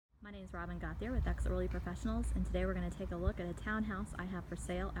My name is Robin Gauthier with Exit Early Professionals, and today we're going to take a look at a townhouse I have for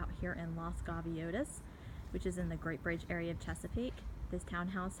sale out here in Las Gaviotas, which is in the Great Bridge area of Chesapeake. This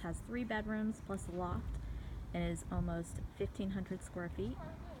townhouse has 3 bedrooms plus a loft and is almost 1,500 square feet.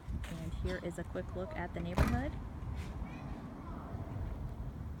 And here is a quick look at the neighborhood.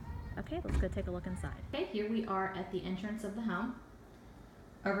 Okay, let's go take a look inside. Okay, here we are at the entrance of the home.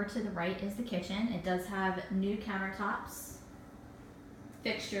 Over to the right is the kitchen. It does have new countertops,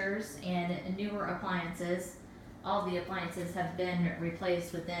 fixtures, and newer appliances. All of the appliances have been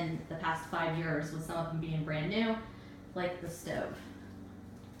replaced within the past 5 years, with some of them being brand new, like the stove.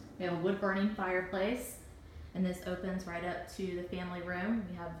 We have a wood burning fireplace, and this opens right up to the family room.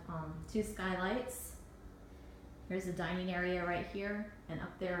 We have 2 skylights. Here's the dining area right here, and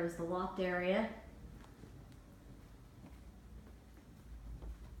up there is the loft area.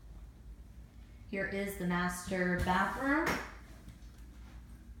 Here is the master bathroom.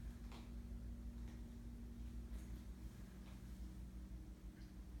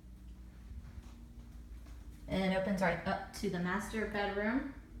 And it opens right up to the master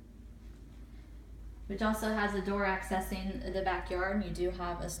bedroom, which also has a door accessing the backyard. You do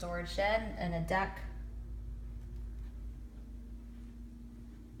have a storage shed and a deck.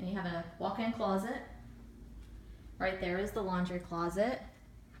 And you have a walk-in closet. Right there is the laundry closet.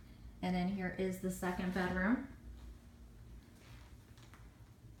 And then here is the second bedroom.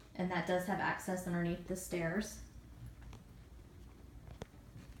 And that does have access underneath the stairs.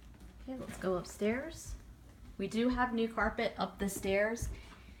 Okay, let's go upstairs. We do have new carpet up the stairs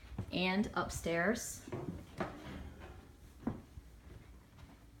and upstairs.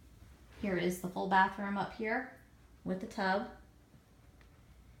 Here is the full bathroom up here with the tub.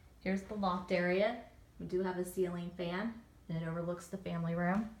 Here's the loft area. We do have a ceiling fan, and it overlooks the family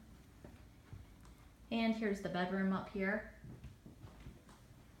room. And here's the bedroom up here.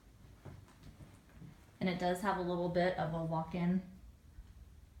 And it does have a little bit of a walk-in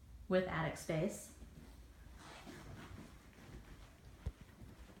with attic space.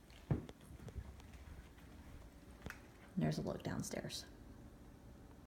 There's a look downstairs.